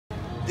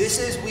This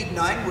is week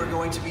 9. We're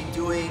going to be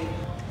doing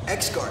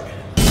X guard.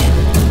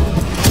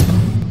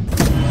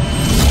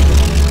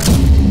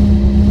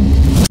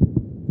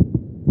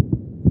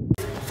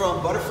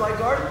 From butterfly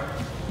guard,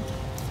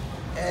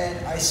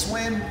 and I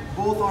swim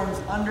both arms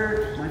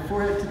under my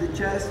forehead to the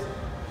chest.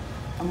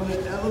 I'm gonna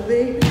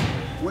elevate.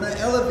 When I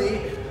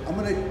elevate, I'm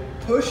gonna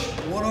push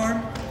one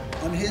arm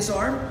on his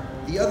arm,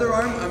 the other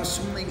arm I'm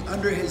swimming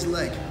under his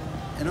leg,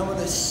 and I'm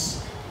gonna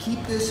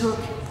keep this hook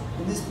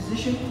in this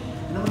position,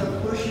 and I'm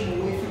gonna push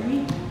him away from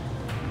me.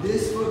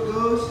 This foot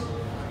goes.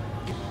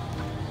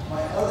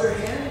 My other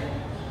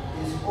hand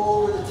is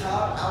over the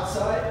top,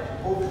 outside,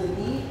 over the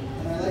knee,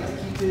 and I like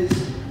to keep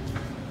his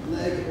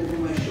leg over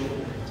my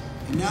shoulder.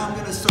 And now I'm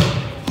gonna start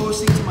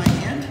posting to my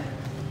hand,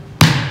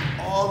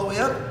 all the way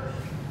up.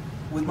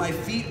 With my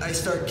feet, I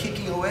start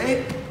kicking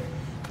away.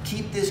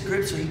 Keep this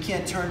grip so he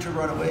can't turn to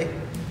run away.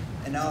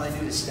 And now all I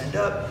do is stand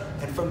up.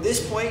 And from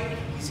this point,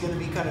 he's gonna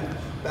be kind of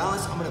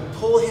balanced. I'm gonna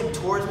pull him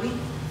towards me.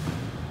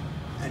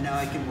 And now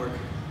I can work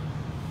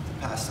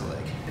to pass the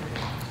leg.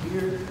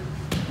 Here,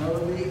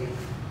 elevate,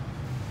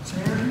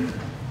 turn,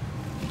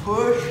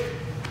 push,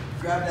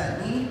 grab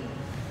that knee,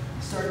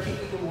 start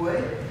kicking him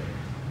away.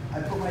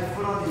 I put my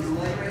foot on his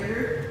leg right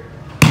here,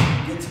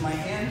 get to my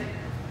hand,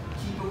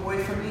 keep him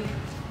away from me,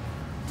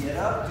 get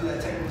up, do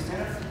that technical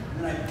stand up,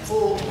 and then I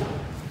pull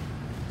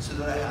so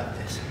that I have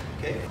this,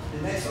 okay?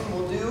 The next one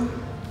we'll do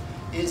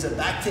is a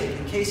back take.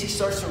 In case he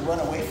starts to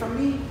run away from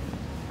me,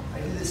 I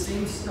do the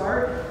same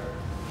start,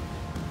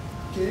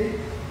 okay?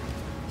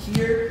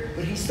 Here,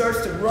 but he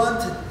starts to run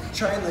to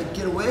try and like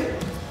get away.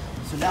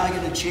 So now I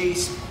get to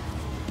chase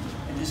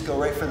and just go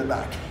right for the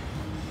back.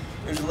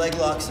 There's leg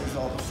locks, there's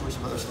all sorts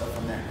of other stuff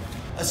from there.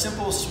 A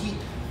simple sweep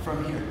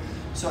from here.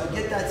 So I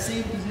get that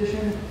same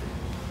position,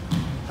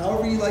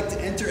 however you like to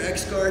enter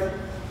X guard,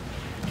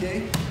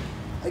 okay?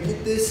 I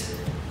get this,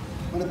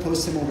 I'm gonna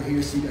post him over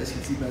here so you guys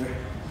can see better.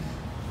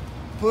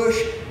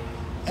 Push,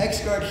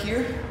 X guard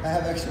here, I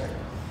have X guard,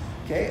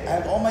 okay? I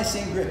have all my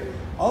same grip.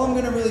 All I'm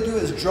gonna really do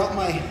is drop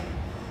my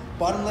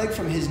bottom leg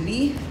from his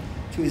knee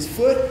to his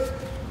foot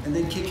and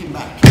then kick him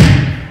back,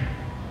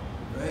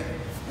 right?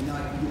 And now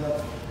I can get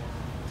up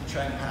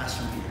try and pass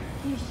from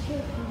here.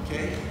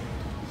 Okay?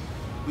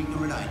 Week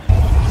number 9.